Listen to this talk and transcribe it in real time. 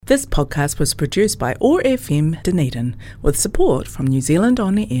This podcast was produced by ORFM Dunedin with support from New Zealand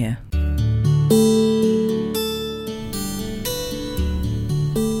On the Air.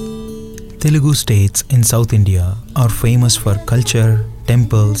 Telugu states in South India are famous for culture,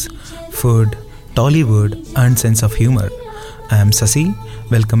 temples, food, Tollywood and sense of humor. I am Sasi,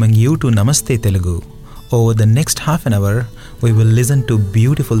 welcoming you to Namasthe Telugu. Over the next half an hour, we will listen to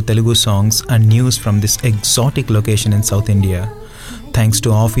beautiful Telugu songs and news from this exotic location in South India. Thanks to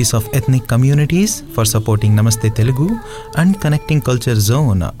Office of Ethnic Communities for supporting Namasthe Telugu and connecting Culture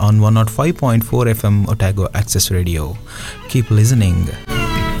Zone on 105.4 FM Otago Access Radio. Keep listening.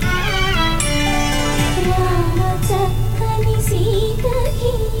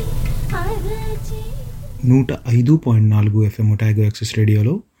 105.4 FM Otago Access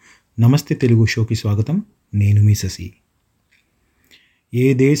రేడియోలో నమస్తే తెలుగు షోకి స్వాగతం. నేను మీ శశి. ఏ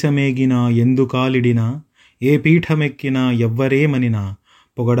దేశమేగినా ఎందుకాలిడినా ఏ పీఠమెక్కినా ఎవ్వరేమనినా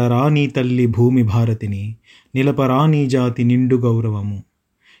పొగడరా నీ తల్లి భూమి భారతిని నిలపరా నీ జాతి నిండు గౌరవము.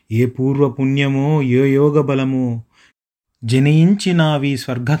 ఏ పూర్వ పుణ్యమో ఏ యోగ బలమో జనయించినావి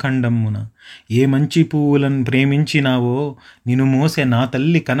స్వర్గఖండమున ఏ మంచి పువ్వులను ప్రేమించినావో నిను మోసె నా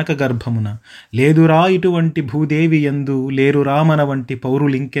తల్లి కనక గర్భమున. లేదురా ఇటువంటి భూదేవి యందు లేరురా మన వంటి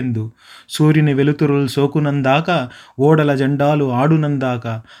పౌరులింకెందు. సూర్యుని వెలుతురులు సోకునందాక ఓడల జెండాలు ఆడునందాక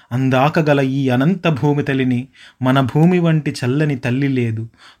అందాక గల ఈ అనంత భూమి తల్లిని మన భూమి వంటి చల్లని తల్లి లేదు.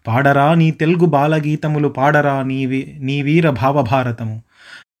 పాడరా నీ తెలుగు బాలగీతములు పాడరా నీ వీర భావభారతము.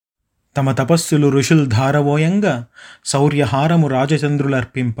 తమ తపస్సులు ఋషుల్ ధారవోయంగా శౌర్యహారము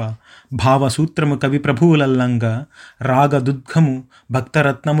రాజచంద్రులర్పింప భావసూత్రము కవి ప్రభువులల్లంగా రాగదుద్ఘము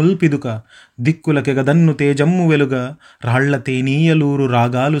భక్తరత్నముల్ పిదుక దిక్కులకెగదన్ను తేజమ్ము వెలుగ రాళ్ల తేనీయలూరు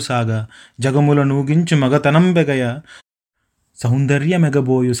రాగాలు సాగ జగముల నూగించు మగతనం బెగయ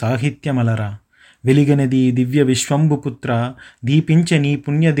సౌందర్యమెగబోయు సాహిత్యమలరా. వెలిగనది దివ్య విశ్వంబు పుత్ర దీపించె నీ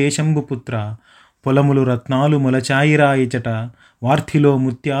పుణ్యదేశంబు పుత్ర. పొలములు రత్నాలు మొలచాయిరాయిచట వార్ధిలో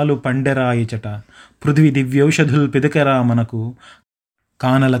ముత్యాలు పండెరాయిచట. పృథ్వీ దివ్యౌషధుల్ పిదకరా మనకు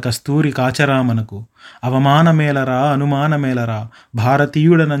కానల కస్తూరి కాచరా మనకు. అవమానమేలరా అనుమానమేలరా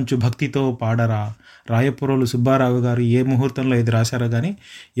భారతీయుడనంచు భక్తితో పాడరా. రాయపురోలు సుబ్బారావు గారు ఏ ముహూర్తంలో ఇది రాశారో కానీ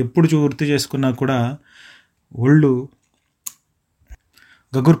ఎప్పుడు గుర్తు చేసుకున్నా కూడా ఒళ్ళు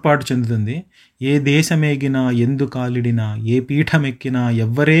గగుర్పాటు చెందుతుంది. ఏ దేశమేగినా ఎందు కాలిడినా ఏ పీఠమెక్కినా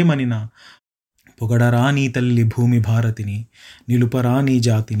ఎవ్వరేమనినా పొగడరా నీ తల్లి భూమి భారతిని నిలుపరా నీ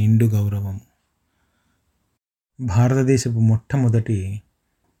జాతి నిండు గౌరవం. భారతదేశపు మొట్టమొదటి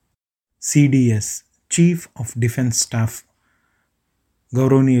CDS chief of defence staff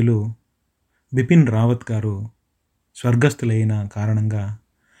గౌరవనీయులు బిపిన్ రావత్ గారు స్వర్గస్థులైన కారణంగా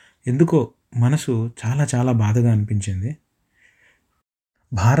ఎందుకో మనసు చాలా చాలా బాధగా అనిపించింది.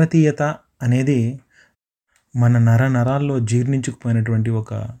 భారతీయత అనేది మన నరాల్లో జీర్ణించుకుపోయినటువంటి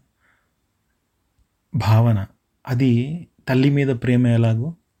ఒక భావన. అది తల్లి మీద ప్రేమ ఎలాగో,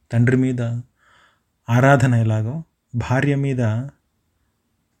 తండ్రి మీద ఆరాధన ఎలాగో, భార్య మీద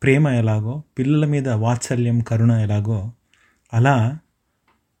ప్రేమ ఎలాగో, పిల్లల మీద వాత్సల్యం కరుణ ఎలాగో, అలా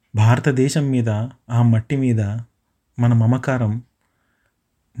భారతదేశం మీద ఆ మట్టి మీద మన మమకారం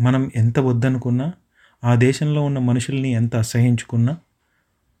మనం ఎంత వద్దనుకున్నా, ఆ దేశంలో ఉన్న మనుషుల్ని ఎంత అసహించుకున్నా,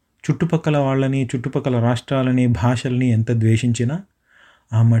 చుట్టుపక్కల వాళ్ళని చుట్టుపక్కల రాష్ట్రాలని భాషల్ని ఎంత ద్వేషించినా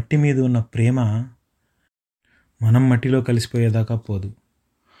ఆ మట్టి మీద ఉన్న ప్రేమ మనం మట్టిలో కలిసిపోయేదాకా పోదు.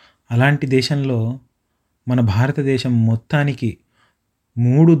 అలాంటి దేశంలో మన భారతదేశం మొత్తానికి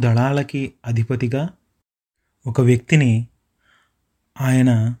 3 దళాలకి అధిపతిగా ఒక వ్యక్తిని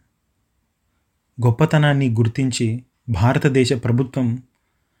ఆయన గొప్పతనాన్ని గుర్తించి భారతదేశ ప్రభుత్వం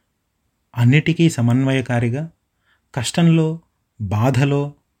అన్నిటికీ సమన్వయకారిగా కష్టంలో బాధలో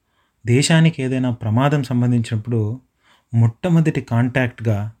దేశానికి ఏదైనా ప్రమాదం సంబంధించినప్పుడు మొట్టమొదటి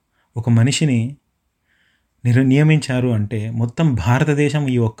కాంటాక్ట్గా ఒక మనిషిని నియమించారు అంటే మొత్తం భారతదేశం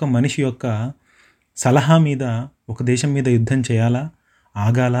ఈ ఒక్క మనిషి యొక్క సలహా మీద ఒక దేశం మీద యుద్ధం చేయాలా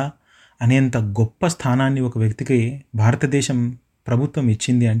ఆగాలా అనేంత గొప్ప స్థానాన్ని ఒక వ్యక్తికి భారతదేశం ప్రభుత్వం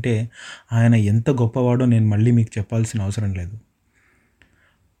ఇచ్చింది అంటే ఆయన ఎంత గొప్పవాడో నేను మళ్ళీ మీకు చెప్పాల్సిన అవసరం లేదు.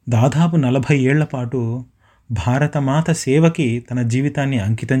 దాదాపు 40 ఏళ్ల పాటు భారతమాత సేవకి తన జీవితాన్ని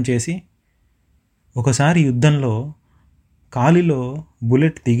అంకితం చేసి ఒకసారి యుద్ధంలో కాలిలో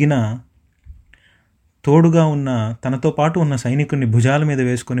బుల్లెట్ దిగిన తోడుగా ఉన్న తనతో పాటు ఉన్న సైనికుడిని భుజాల మీద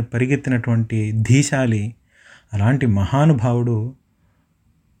వేసుకొని పరిగెత్తినటువంటి ధీశాలి. అలాంటి మహానుభావుడు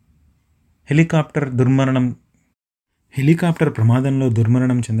హెలికాప్టర్ ప్రమాదంలో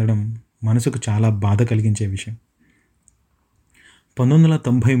దుర్మరణం చెందడం మనసుకు చాలా బాధ కలిగించే విషయం.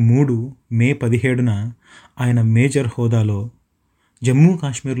 1993 మే 17న ఆయన మేజర్ హోదాలో జమ్మూ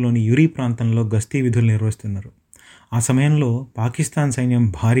కాశ్మీర్లోని యురీ ప్రాంతంలో గస్తీ విధులు నిర్వహిస్తున్నారు. ఆ సమయంలో పాకిస్తాన్ సైన్యం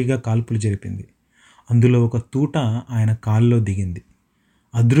భారీగా కాల్పులు జరిపింది. అందులో ఒక తూట ఆయన కాల్లో దిగింది.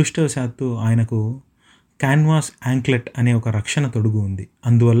 అదృష్టవశాత్తు ఆయనకు క్యాన్వాస్ యాంక్లెట్ అనే ఒక రక్షణ తొడుగు ఉంది.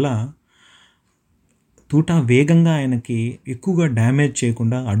 అందువల్ల తూట వేగంగా ఆయనకి ఎక్కువగా డ్యామేజ్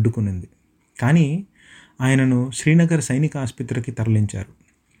చేయకుండా అడ్డుకునింది. కానీ ఆయనను శ్రీనగర్ సైనిక ఆసుపత్రికి తరలించారు.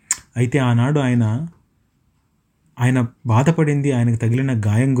 అయితే ఆనాడు ఆయన బాధపడింది ఆయనకు తగిలిన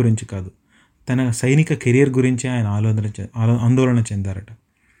గాయం గురించి కాదు, తన సైనిక కెరీర్ గురించి ఆయన ఆందోళన చెందారట.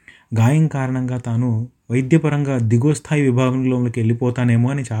 గాయం కారణంగా తాను వైద్యపరంగా దిగువ స్థాయి విభాగంలోకి వెళ్ళిపోతానేమో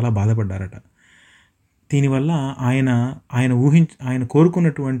అని చాలా బాధపడ్డారట. దీనివల్ల ఆయన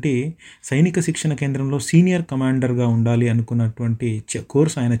కోరుకున్నటువంటి సైనిక శిక్షణ కేంద్రంలో సీనియర్ కమాండర్గా ఉండాలి అనుకున్నటువంటి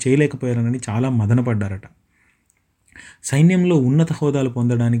కోర్సు ఆయన చేయలేకపోయారని చాలా మదనపడ్డారట. సైన్యంలో ఉన్నత హోదాలు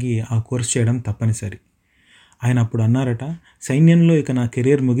పొందడానికి ఆ కోర్సు చేయడం తప్పనిసరి. ఆయన అప్పుడు అన్నారట, సైన్యంలో ఇక నా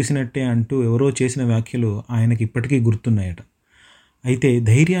కెరీర్ ముగిసినట్టే అంటూ ఎవరో చేసిన వ్యాఖ్యలు ఆయనకి ఇప్పటికీ గుర్తున్నాయట. అయితే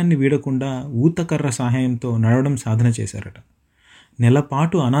ధైర్యాన్ని వీడకుండా ఊతకర్ర సహాయంతో నడవడం సాధన చేశారట.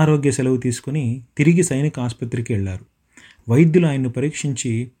 నెలపాటు అనారోగ్య సెలవు తీసుకుని తిరిగి సైనిక ఆసుపత్రికి వెళ్లారు. వైద్యులు ఆయన్ను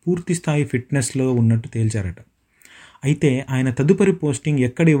పరీక్షించి పూర్తి స్థాయి ఫిట్నెస్లో ఉన్నట్టు తేల్చారట. అయితే ఆయన తదుపరి పోస్టింగ్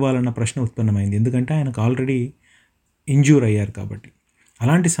ఎక్కడ ఇవ్వాలన్న ప్రశ్న ఉత్పన్నమైంది. ఎందుకంటే ఆయనకు ఆల్రెడీ ఇంజ్యూర్ అయ్యారు కాబట్టి.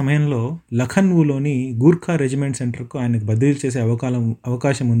 అలాంటి సమయంలో లఖన్వూలోని గూర్ఖా రెజిమెంట్ సెంటర్కు ఆయనకు బదిలీ చేసే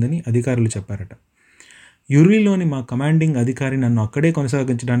అవకాశం ఉందని అధికారులు చెప్పారట. యుర్రీలోని మా కమాండింగ్ అధికారి నన్ను అక్కడే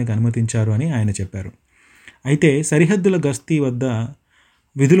కొనసాగించడానికి అనుమతించారు అని ఆయన చెప్పారు. అయితే సరిహద్దుల గస్తీ వద్ద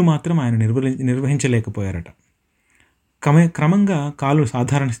విధులు మాత్రం ఆయన నిర్వహించలేకపోయారట. క్రమంగా కాలు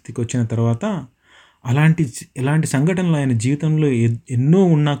సాధారణ స్థితికి వచ్చిన తర్వాత ఇలాంటి సంఘటనలు ఆయన జీవితంలో ఎన్నో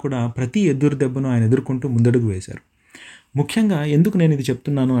ఉన్నా కూడా ప్రతి ఎదురు దెబ్బను ఆయన ఎదుర్కొంటూ ముందడుగు వేశారు. ముఖ్యంగా ఎందుకు నేను ఇది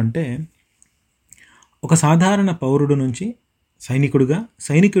చెప్తున్నాను అంటే, ఒక సాధారణ పౌరుడు నుంచి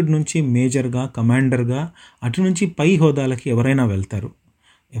సైనికుడి నుంచి మేజర్గా, కమాండర్గా, అటు నుంచి పై హోదాలకి ఎవరైనా వెళ్తారు.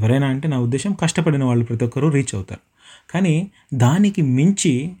 ఎవరైనా అంటే నా ఉద్దేశం కష్టపడిన వాళ్ళు ప్రతి ఒక్కరూ రీచ్ అవుతారు. కానీ దానికి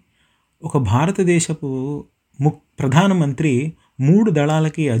మించి ఒక భారతదేశపు ప్రధానమంత్రి 3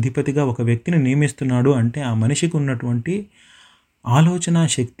 దళాలకి అధిపతిగా ఒక వ్యక్తిని నియమిస్తున్నాడు అంటే ఆ మనిషికి ఉన్నటువంటి ఆలోచన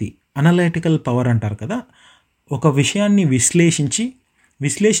శక్తి, అనలైటికల్ పవర్ అంటారు కదా, ఒక విషయాన్ని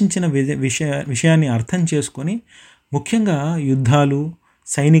విశ్లేషించిన విషయాన్ని అర్థం చేసుకొని, ముఖ్యంగా యుద్ధాలు,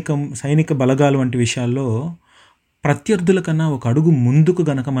 సైనిక బలగాలు వంటి విషయాల్లో ప్రత్యర్థుల కన్నా ఒక అడుగు ముందుకు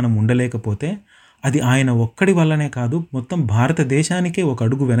గనక మనం ఉండలేకపోతే అది ఆయన ఒక్కడి వల్లనే కాదు, మొత్తం భారతదేశానికే ఒక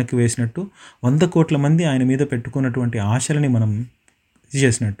అడుగు వెనక్కి వేసినట్టు, 100 కోట్ల మంది ఆయన మీద పెట్టుకున్నటువంటి ఆశలని మనం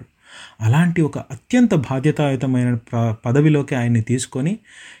చేసినట్టు. అలాంటి ఒక అత్యంత బాధ్యతాయుతమైన పదవిలోకి ఆయన్ని తీసుకొని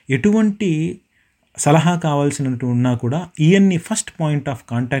ఎటువంటి సలహా కావాల్సినట్టు ఉన్నా కూడా ఈయన్ని ఫస్ట్ పాయింట్ ఆఫ్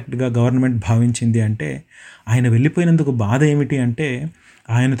కాంటాక్ట్గా గవర్నమెంట్ భావించింది. అంటే ఆయన వెళ్ళిపోయినందుకు బాధ ఏమిటి అంటే,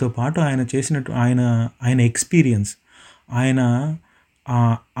 ఆయనతో పాటు ఆయన చేసినట్టు ఆయన ఎక్స్పీరియన్స్, ఆయన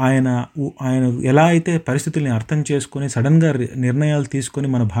ఎలా అయితే పరిస్థితుల్ని అర్థం చేసుకొని సడన్గా నిర్ణయాలు తీసుకొని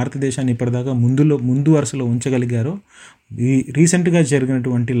మన భారతదేశాన్ని ఇప్పటిదాకా ముందు వరుసలో ఉంచగలిగారో, ఈ రీసెంట్గా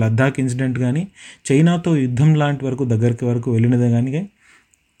జరిగినటువంటి లద్దాఖ్ ఇన్సిడెంట్ కానీ, చైనాతో యుద్ధం లాంటి దగ్గరికి వరకు వెళ్ళినది కానీ,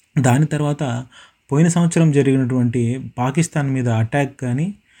 దాని తర్వాత పోయిన సంవత్సరం జరిగినటువంటి పాకిస్తాన్ మీద అటాక్ కానీ,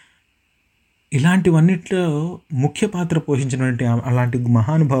 ఇలాంటివన్నిట్లో ముఖ్య పాత్ర పోషించినటువంటి అలాంటి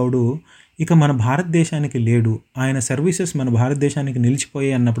మహానుభావుడు ఇక మన భారతదేశానికి లేడు. ఆయన సర్వీసెస్ మన భారతదేశానికి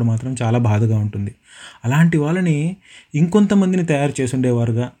నిలిచిపోయాయి అన్నప్పుడు మాత్రం చాలా బాధగా ఉంటుంది. అలాంటి వాళ్ళని ఇంకొంతమందిని తయారు చేసి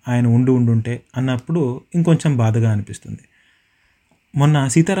ఉండేవారుగా ఆయన ఉండుంటే అన్నప్పుడు ఇంకొంచెం బాధగా అనిపిస్తుంది. మొన్న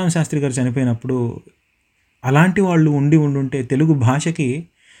సీతారామ శాస్త్రి గారు చనిపోయినప్పుడు అలాంటి వాళ్ళు ఉండుంటే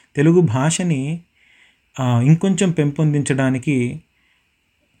తెలుగు భాషని ఇంకొంచెం పెంపొందించడానికి,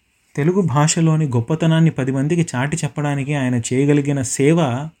 తెలుగు భాషలోని గొప్పతనాన్ని 10 మందికి చాటి చెప్పడానికి ఆయన చేయగలిగిన సేవ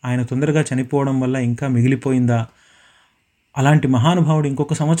ఆయన తొందరగా చనిపోవడం వల్ల ఇంకా మిగిలిపోయిందా? అలాంటి మహానుభావుడు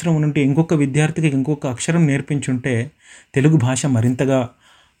ఇంకొక సంవత్సరం ఉంటే, ఇంకొక విద్యార్థికి ఇంకొక అక్షరం నేర్పించుంటే తెలుగు భాష మరింతగా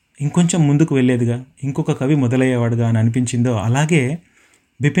ఇంకొంచెం ముందుకు వెళ్ళేదిగా, ఇంకొక కవి మొదలయ్యేవాడుగా అని అనిపించిందో, అలాగే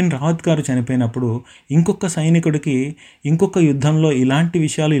బిపిన్ రావత్ గారు చనిపోయినప్పుడు ఇంకొక సైనికుడికి ఇంకొక యుద్ధంలో ఇలాంటి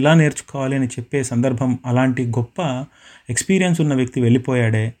విషయాలు ఇలా నేర్చుకోవాలి అని చెప్పే సందర్భం, అలాంటి గొప్ప ఎక్స్పీరియన్స్ ఉన్న వ్యక్తి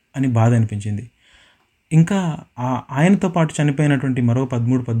వెళ్ళిపోయాడే అని బాధ అనిపించింది. ఇంకా ఆయనతో పాటు చనిపోయినటువంటి మరో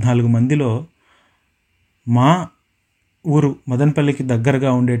 13-14 మందిలో మా ఊరు మదనపల్లికి దగ్గరగా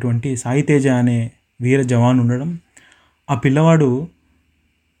ఉండేటువంటి సాయితేజ అనే వీర జవాన్ ఉండడం, ఆ పిల్లవాడు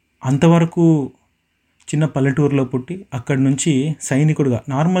అంతవరకు చిన్న పల్లెటూరులో పుట్టి అక్కడి నుంచి సైనికుడుగా,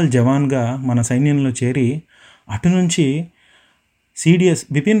 నార్మల్ జవాన్గా మన సైన్యంలో చేరి, అటు నుంచి సిడిఎస్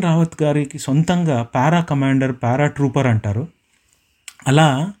బిపిన్ రావత్ గారికి సొంతంగా పారా కమాండర్, పారా ట్రూపర్ అంటారు,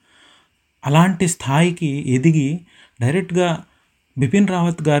 అలాంటి స్థాయికి ఎదిగి డైరెక్ట్గా బిపిన్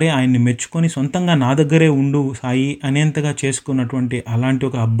రావత్ గారే ఆయన్ని మెచ్చుకొని సొంతంగా నా దగ్గరే ఉండు సాయి అనేంతగా చేసుకున్నటువంటి అలాంటి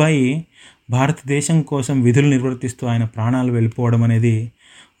ఒక అబ్బాయి భారతదేశం కోసం విధులు నిర్వర్తిస్తూ ఆయన ప్రాణాలు వెళ్ళిపోవడం అనేది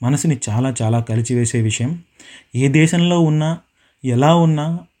మనసుని చాలా చాలా కలిచివేసే విషయం. ఏ దేశంలో ఉన్నా, ఎలా ఉన్నా,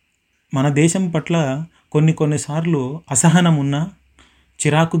 మన దేశం పట్ల కొన్నిసార్లు అసహనం ఉన్నా,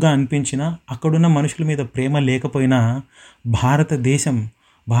 చిరాకుగా అనిపించినా, అక్కడున్న మనుషుల మీద ప్రేమ లేకపోయినా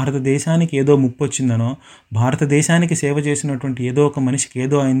భారతదేశానికి ఏదో ముప్పు వచ్చిందనో, భారతదేశానికి సేవ చేసినటువంటి ఏదో ఒక మనిషికి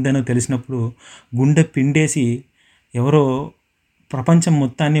ఏదో అయిందనో తెలిసినప్పుడు గుండె పిండేసి ఎవరో ప్రపంచం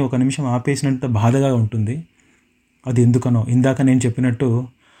మొత్తాన్ని ఒక నిమిషం ఆపేసినంత బాధగా ఉంటుంది. అది ఎందుకనో ఇందాక నేను చెప్పినట్టు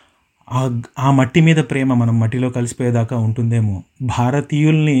ఆ మట్టి మీద ప్రేమ మనం మట్టిలో కలిసిపోయేదాకా ఉంటుందేమో.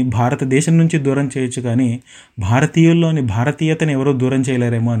 భారతీయుల్ని భారతదేశం నుంచి దూరం చేయొచ్చు, కానీ భారతీయుల్లోని భారతీయతని ఎవరో దూరం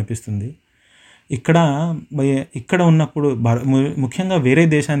చేయలేరేమో అనిపిస్తుంది. ఇక్కడ ఉన్నప్పుడు ముఖ్యంగా వేరే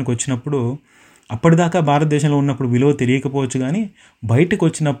దేశానికి వచ్చినప్పుడు, అప్పటిదాకా భారతదేశంలో ఉన్నప్పుడు విలువ తెలియకపోవచ్చు, కానీ బయటకు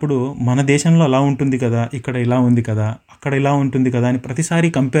వచ్చినప్పుడు మన దేశంలో అలా ఉంటుంది కదా, ఇక్కడ ఇలా ఉంది కదా, అక్కడ ఇలా ఉంటుంది కదా అని ప్రతిసారి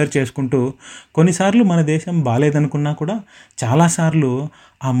కంపేర్ చేసుకుంటూ, కొన్నిసార్లు మన దేశం బాగాలేదనుకున్నా కూడా చాలాసార్లు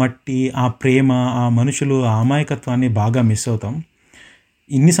ఆ మట్టి, ఆ ప్రేమ, ఆ మనుషులు, ఆ అమాయకత్వాన్ని బాగా మిస్ అవుతాం.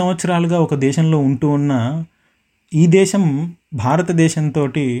 ఇన్ని సంవత్సరాలుగా ఒక దేశంలో ఉంటూ ఉన్న ఈ దేశం భారతదేశంతో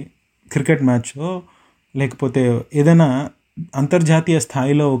క్రికెట్ మ్యాచో లేకపోతే ఏదైనా అంతర్జాతీయ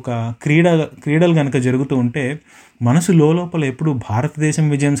స్థాయిలో ఒక క్రీడలు కనుక జరుగుతూ ఉంటే మనసు లోపల ఎప్పుడు భారతదేశం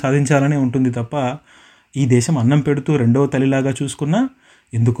విజయం సాధించాలనే ఉంటుంది తప్ప, ఈ దేశం అన్నం పెడుతూ రెండవ తల్లిలాగా చూసుకున్నా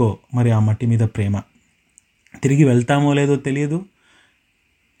ఎందుకో మరి ఆ మట్టి మీద ప్రేమ. తిరిగి వెళ్తామో లేదో తెలియదు,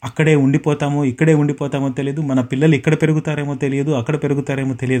 ఇక్కడే ఉండిపోతామో తెలియదు, మన పిల్లలు ఇక్కడ పెరుగుతారేమో తెలియదు, అక్కడ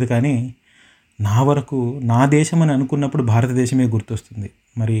పెరుగుతారేమో తెలియదు, కానీ నా వరకు నా దేశం అని అనుకున్నప్పుడు భారతదేశమే గుర్తొస్తుంది.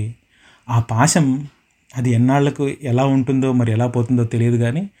 మరి ఆ పాశం అది ఎన్నాళ్లకు ఎలా ఉంటుందో మరి ఎలా పోతుందో తెలియదు,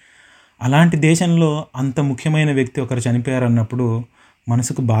 కానీ అలాంటి దేశంలో అంత ముఖ్యమైన వ్యక్తి ఒకరు చనిపోయారన్నప్పుడు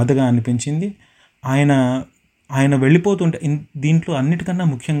మనసుకు బాధగా అనిపించింది. ఆయన వెళ్ళిపోతుంటే దీంట్లో అన్నిటికన్నా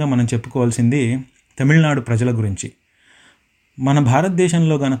ముఖ్యంగా మనం చెప్పుకోవాల్సింది తమిళనాడు ప్రజల గురించి. మన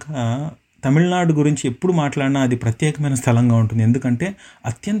భారతదేశంలో గనక తమిళనాడు గురించి ఎప్పుడు మాట్లాడినా అది ప్రత్యేకమైన స్థలంగా ఉంటుంది. ఎందుకంటే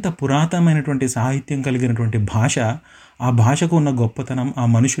అత్యంత పురాతనమైనటువంటి సాహిత్యం కలిగినటువంటి భాష, ఆ భాషకు ఉన్న గొప్పతనం, ఆ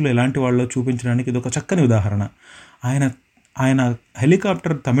మనుషులు ఎలాంటి వాళ్ళో చూపించడానికి ఇది ఒక చక్కని ఉదాహరణ. ఆయన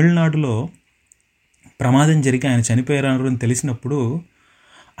హెలికాప్టర్ తమిళనాడులో ప్రమాదం జరిగి ఆయన చనిపోయారు అని తెలిసినప్పుడు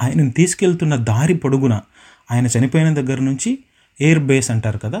ఆయనను తీసుకెళ్తున్న దారి పొడుగున, ఆయన చనిపోయిన దగ్గర నుంచి ఎయిర్ బేస్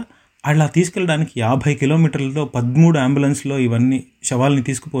అంటారు కదా, అలా తీసుకెళ్ళడానికి 50 కిలోమీటర్లతో 13 అంబులెన్స్లో ఇవన్నీ శవాల్ని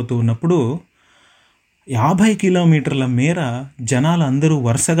తీసుకుపోతూ ఉన్నప్పుడు 50 కిలోమీటర్ల మేర జనాలు అందరూ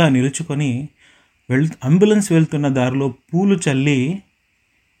వరుసగా నిలుచుకొని అంబులెన్స్ వెళ్తున్న దారిలో పూలు చల్లి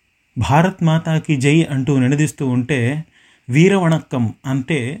భారత్ మాతాకి జై అంటూ నినదిస్తూ ఉంటే, వీరవణక్కం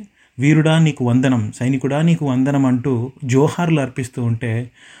అంటే వీరుడా నీకు వందనం, సైనికుడా నీకు వందనం అంటూ జోహార్లు అర్పిస్తూ ఉంటే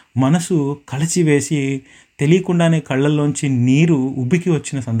మనసు కలిచివేసి తెలియకుండానే కళ్ళల్లోంచి నీరు ఉబ్బికి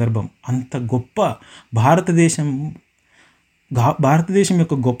వచ్చిన సందర్భం. అంత గొప్ప భారతదేశం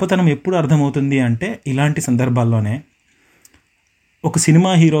యొక్క గొప్పతనం ఎప్పుడు అర్థమవుతుంది అంటే ఇలాంటి సందర్భాల్లోనే. ఒక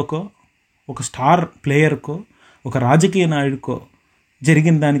సినిమా హీరోకో, ఒక స్టార్ ప్లేయర్కో, ఒక రాజకీయ నాయకుడికో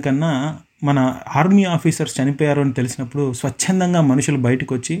జరిగిన దానికన్నా మన ఆర్మీ ఆఫీసర్స్ చనిపోయారు అని తెలిసినప్పుడు స్వచ్ఛందంగా మనుషులు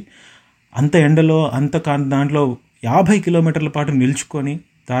బయటకు వచ్చి అంత ఎండలో దాంట్లో 50 కిలోమీటర్ల పాటు నిల్చుకొని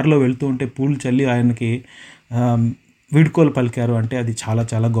దారిలో వెళ్తూ ఉంటే పూలు చల్లి ఆయనకి వీడ్కోలు పలికారు అంటే అది చాలా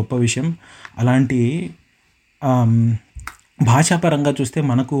చాలా గొప్ప విషయం. అలాంటి భాషాపరంగా చూస్తే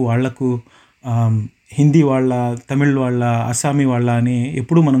మనకు వాళ్లకు హిందీ వాళ్ళ, తమిళ్ వాళ్ళ, అస్సామీ వాళ్ళ అని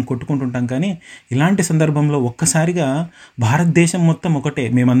ఎప్పుడూ మనం కొట్టుకుంటుంటాం, కానీ ఇలాంటి సందర్భంలో ఒక్కసారిగా భారతదేశం మొత్తం ఒకటే,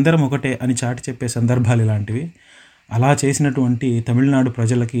 మేమందరం ఒకటే అని చాటి చెప్పే సందర్భాలు ఇలాంటివి. అలా చేసినటువంటి తమిళనాడు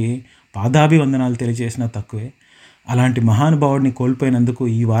ప్రజలకి పాదాభివందనాలు తెలియజేసినా తక్కువే. అలాంటి మహానుభావుడిని కోల్పోయినందుకు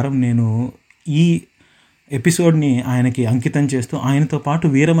ఈ వారం నేను ఈ ఎపిసోడ్ని ఆయనకి అంకితం చేస్తూ, ఆయనతో పాటు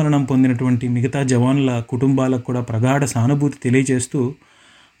వీరమరణం పొందినటువంటి మిగతా జవాన్ల కుటుంబాలకు కూడా ప్రగాఢ సానుభూతి తెలియజేస్తూ,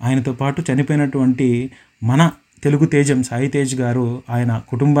 ఆయనతో పాటు చనిపోయినటువంటి మన తెలుగు తేజం సాయి తేజ్ గారు ఆయన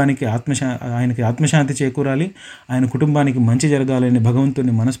కుటుంబానికి ఆయనకి ఆత్మశాంతి చేకూరాలి, ఆయన కుటుంబానికి మంచి జరగాలని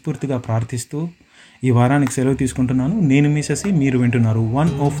భగవంతుని మనస్ఫూర్తిగా ప్రార్థిస్తూ ఈ వారానికి సెలవు తీసుకుంటున్నాను. నేను మీ శశి, మీరు వింటున్నారు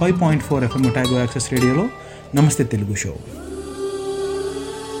 105.4 FM ఒటాగో యాక్సెస్ రేడియోలో నమస్తే తెలుగు షో.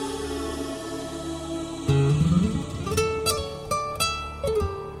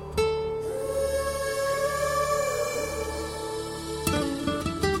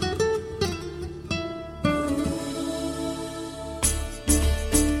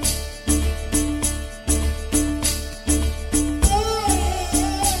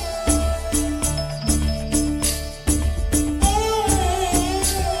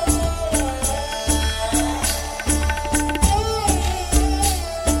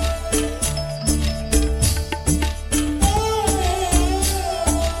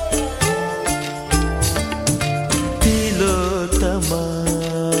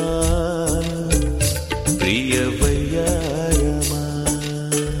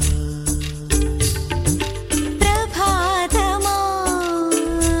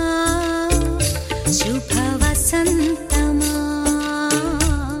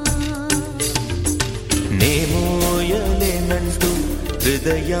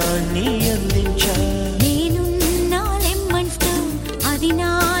 హృదయాన్ని అందించా. నేను నాలెమ్మంటూ అది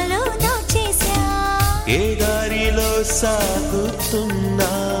నాలో దాచేశా. ఏ దారిలో సాగుతున్నా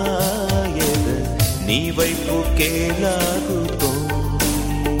ఎద నీ వైపుకే లాగుతోంది.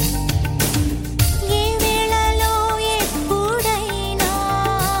 ఏ వేళలో ఎప్పుడైనా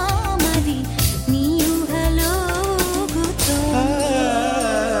మది నీ ఊహలో ఊగుతోంది.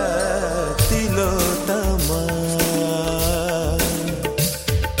 తిలోతమా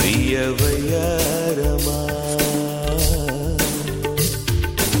ప్రియవయారమా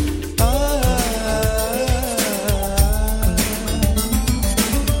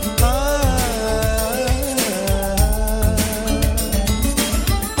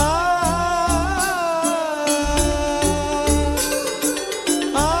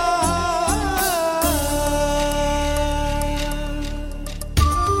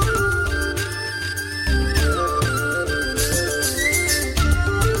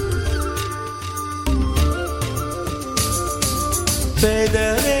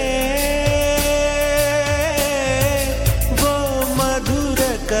పెదవే ఓ మధుర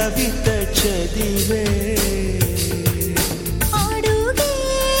కవిత చదివే. అడుగే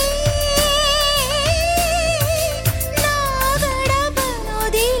నా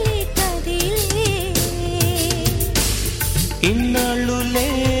గడపనొదిలి కదిలే. ఇన్నాళ్ళు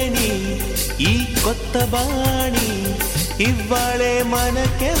లేని ఈ కొత్త బాణి ఇవ్వాళే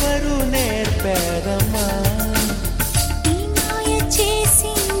మనకెవరు నేర్పారమ్మా. ఈ మాయ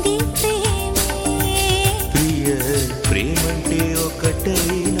చేసింది ప్రేమే. ప్రేమంటే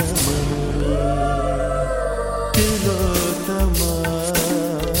ఒకటైన తిలోతమా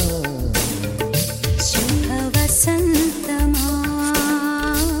శుభ వసంతమా.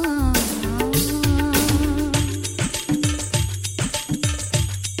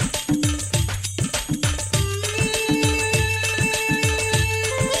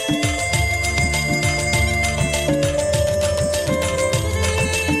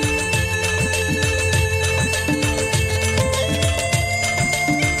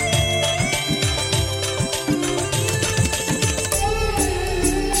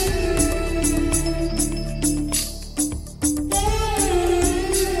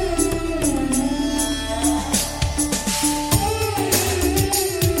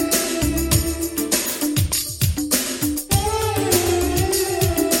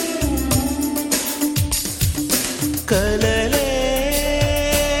 కలలే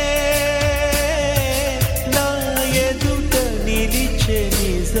నా ఎదుట నిలిచే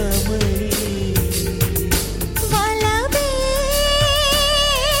నిజమై. వలబే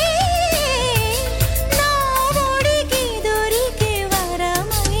నా ఒడికి దొరికే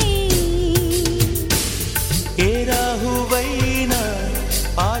వరమై. ఏ రాహువైనా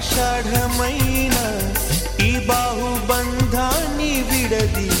ఆషాఢమైనా ఈ బాహుబంధాన్ని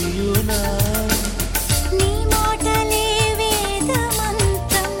విడదీయునా. నీ మాటలే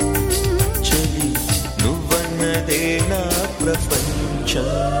వేదమంత్రం. చలి నువ్వన్నదే నా ప్రపంచం.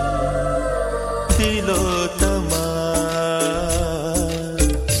 తిలోతమా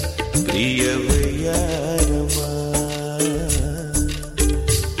ప్రియవయారమా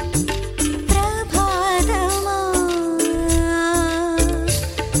ప్రభాతమా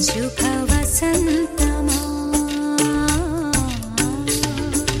శుభ వసంతమా.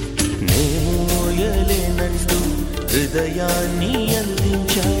 నేమోయలేనంటూ హృదయాన్ని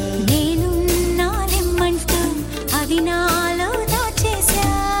అందించా. నేను నాలెమ్మంటూ అది నాలో దాచేశా.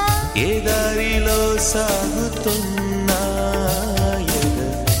 ఏ దారిలో సాగుతున్నా ఎద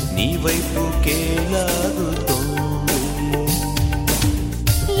నీ వైపుకే లాగుతోంది.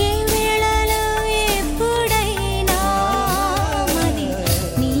 ఏ వేళలో ఎప్పుడైనా మది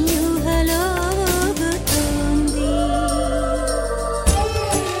నీ ఊహలో ఊగుతోంది.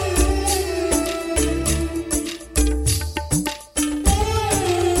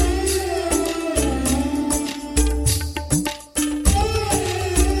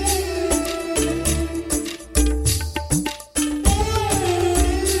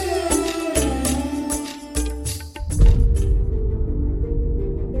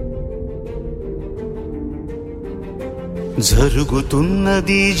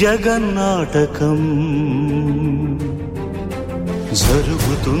 జరుగుతున్నది జగన్నాటకం,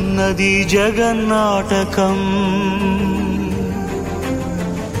 జరుగుతున్నది జగన్నాటకం.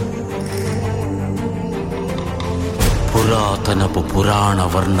 పురాతనపు పురాణ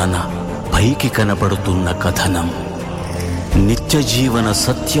వర్ణన పైకి కనపడుతున్న కథనం, నిత్య జీవన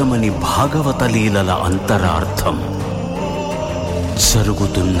సత్యమని భాగవత లీలల అంతరార్థం.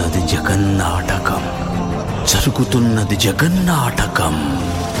 జరుగుతున్నది జగన్నాటకం, జరుగుతున్నది జగన్నాటకం.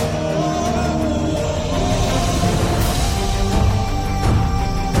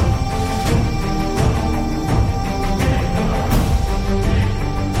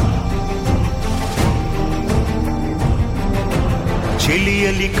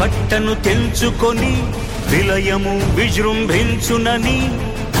 చెలియలి కట్టను తెంచుకొని విలయము విజృంభించునని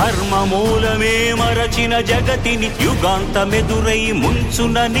ధర్మమూలమే మరచిన జగతిని యుగాంతమెదురై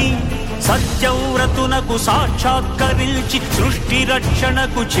ముంచునని సత్యవ్రతునకు సాక్షాత్కరించి సృష్టి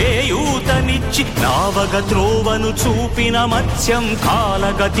రక్షణకు చేయూతనిచ్చి నావగ త్రోవను చూపిన మత్స్యం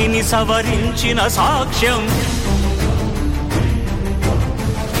కాలగతిని సవరించిన సాక్ష్యం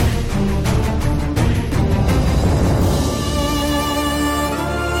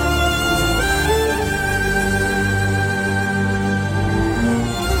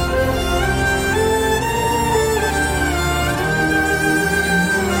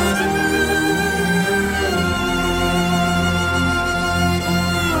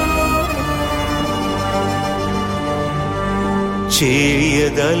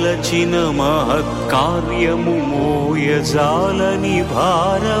చేయదలచిన మహత్కార్యము మోయజాలని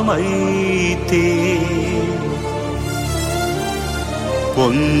భారమైతే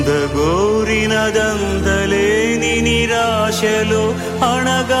పొందగోరినదందలేని నిరాశలో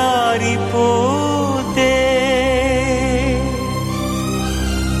అణగారిపోతే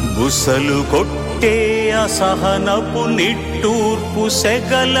బుసలు కొట్టే అసహనపు నిట్టూర్పు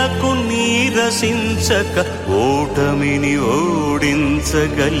సెగలకు నీరసించక ఓటమిని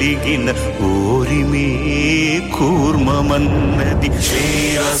ఓడించగలిగిన ఓరిమే కూర్మమన్నది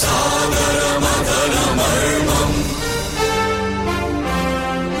క్షీరసాగర మదన మర్మం.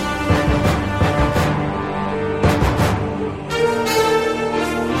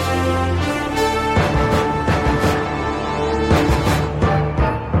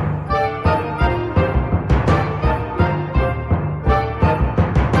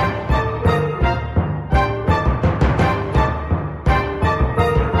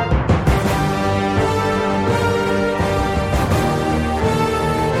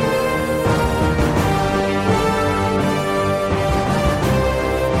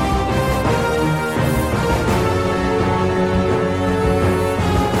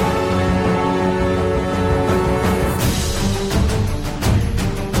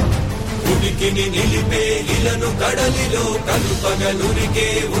 నిలిపే ఇలను కడలిలో కలుపగలురికే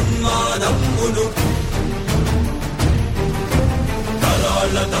ఉన్మాదమ్మును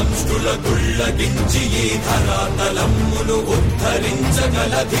కరాళ దంష్టుల గుళ్ళగించి ఈ ధరాతలమ్మును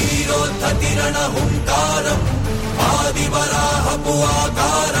ఉద్ధరించగల ధీరోద్ధతిరణ హుంకారం ఆదివరాహపు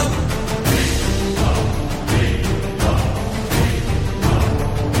ఆకారం.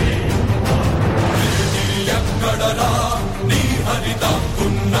 ఎక్కడరా నీ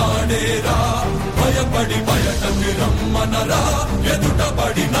హరితాకున్నాడేరా భయపడి బయటకి రమ్మనరా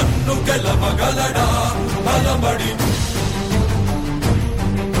ఎదుటబడి నన్ను గెలవగలడా బలబడి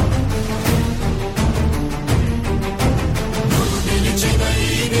నిలిచిన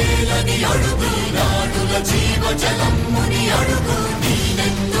ఈ నేలని అడుగు నాడుల జీవజలమ్ముని అడుగు నీ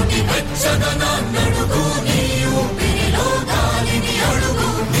నెత్తుటి వెచ్చదనాన్నడుగు నీ ఊపిరిలో గాలిని అడుగు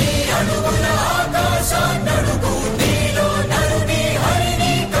నీ అడుగుల ఆకాశాన్నడుగు నీలో నరుని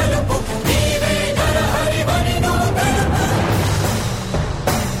హరిని కలుపు నీవే నరహరివని నువ్వు తెలుపు.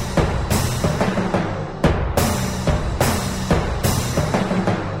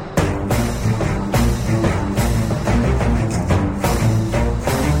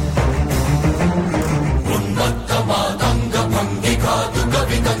 ఉన్మత్త మాతంగ భంగి కాదు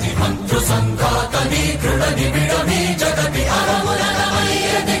కవి కతి మంత్రు సంఘాతని కృడని విడమి జగతి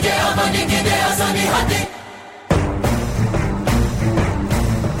అరములనమయ్యదిగే అవనిగిదే అసని హతి.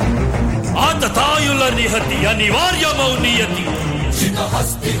 ఆతతాయుల నిహతి అనివార్యమౌ నియతి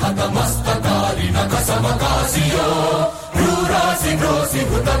చితహస్తి హతమస్తకారి నఖ సమకాశియో క్రూరాసి గ్రోసి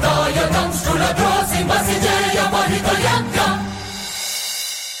హృతదాయకం స్థుల గ్రోసి మసి జయ మహిత యజ్ఞం.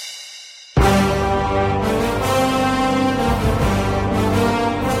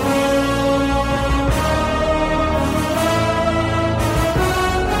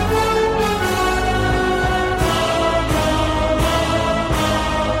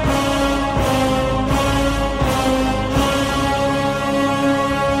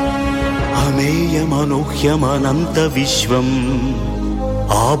 అమేయమనూహ్యమనంత విశ్వం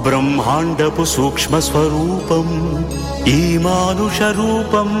ఆ బ్రహ్మాండపు సూక్ష్మ స్వరూపం ఈ మానుష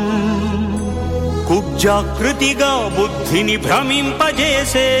రూపం కుబ్జాకృతిగా బుద్ధిని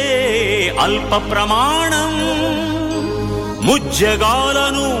భ్రమింపజేసే అల్ప ప్రమాణం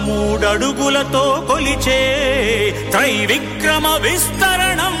ముజ్జగాలను మూడడుగులతో కొలిచే త్రైవిక్రమ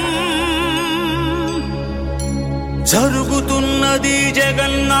విస్తరణం. జరుగుతున్నది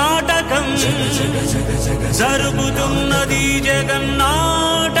జగన్నాటకం జరుగుతున్నది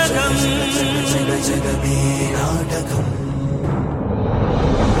జగన్నాటకం.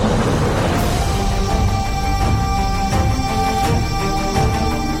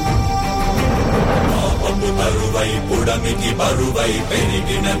 పుడమికి బరువై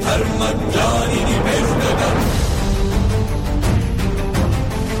పెరిగిన ధర్మజ్ఞానిని పెరుగగా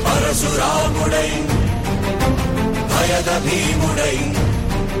పరశురాముడై భయద భీముడై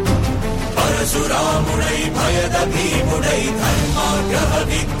పరశురాముడై భయద భీముడై ధర్మాగ్రహ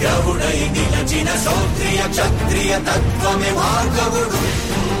విగ్రహుడై నిలచిన శౌత్రియ క్షత్రియ తత్వమే భార్గవుడు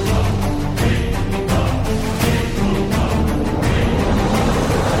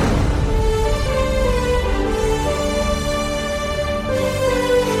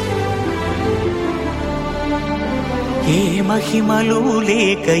ఏ మహిమలు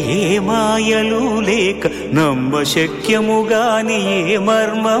లేక ఏ మాయలు లేక నమ్మశక్యముగాని ఏ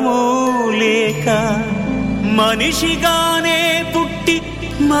మర్మము లేక మనిషిగానే పుట్టి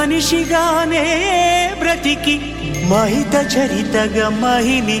మనిషిగానే బ్రతికి మహిత చరితగా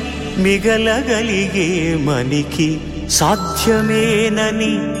మహిని మిగలగలిగే మనికి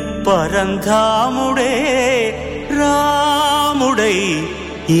సాధ్యమేనని పరంధాముడే రాముడై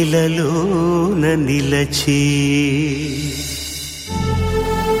ఇలలోన నిలచి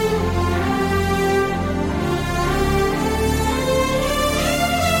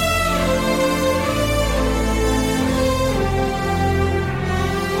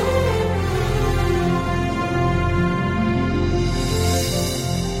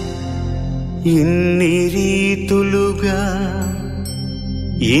ఇన్ని రీతులుగా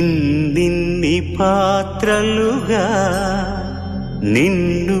ఇన్నిన్ని పాత్రలుగా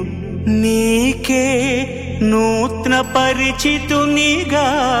నిన్ను నీకే నూత్న పరిచితునిగా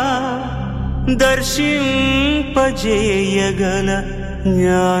దర్శింపజేయగల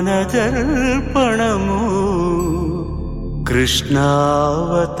జ్ఞానదర్పణము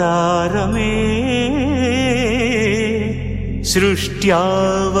కృష్ణావతారమే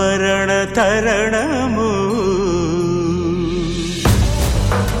సృష్ట్యావరణ తరణము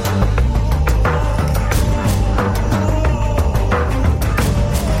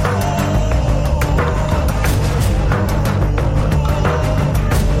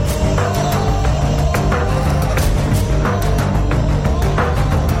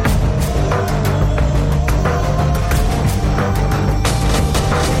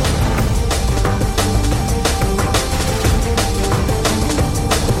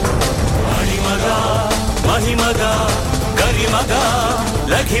మహిమగా గరిమగా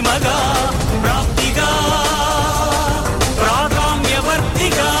లఘిమగా ప్రాప్తిగా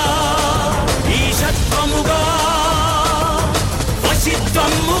ప్రాగామ్యవర్తిగా ఈశత్వముగా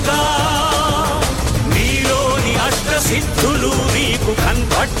వశిత్వముగా నీలోని అష్టసిద్ధులు నీకు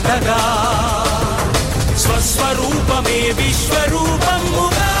కన్పట్టగా స్వస్వరూపమే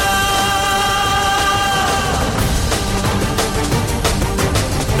విశ్వరూపముగా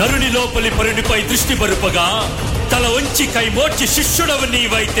నరుని లోపలి పరునిపై దృష్టి బరుపగా తల వంచి కైమోర్చి శిష్యుడవు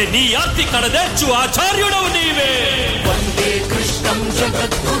నీవైతే నీ ఆర్తి కడదేర్చు ఆచార్యుడవు నీవే. వందే కృష్ణం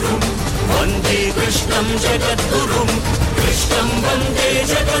జగద్గురుం వందే కృష్ణం జగద్గురుం కృష్ణం వందే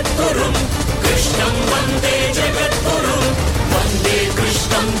జగద్గురుం కృష్ణం వందే జగద్గురుం వందే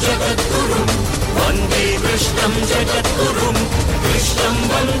కృష్ణం జగద్గురుం వందే కృష్ణం జగద్గురుం కృష్ణం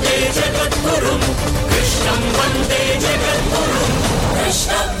వందే జగద్గురుం కృష్ణం వందే జగద్గురుం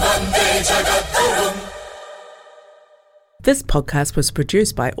కృష్ణం వందే జగద్గురుం. This podcast was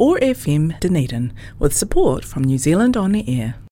produced by OAR FM Dunedin with support from New Zealand On the Air.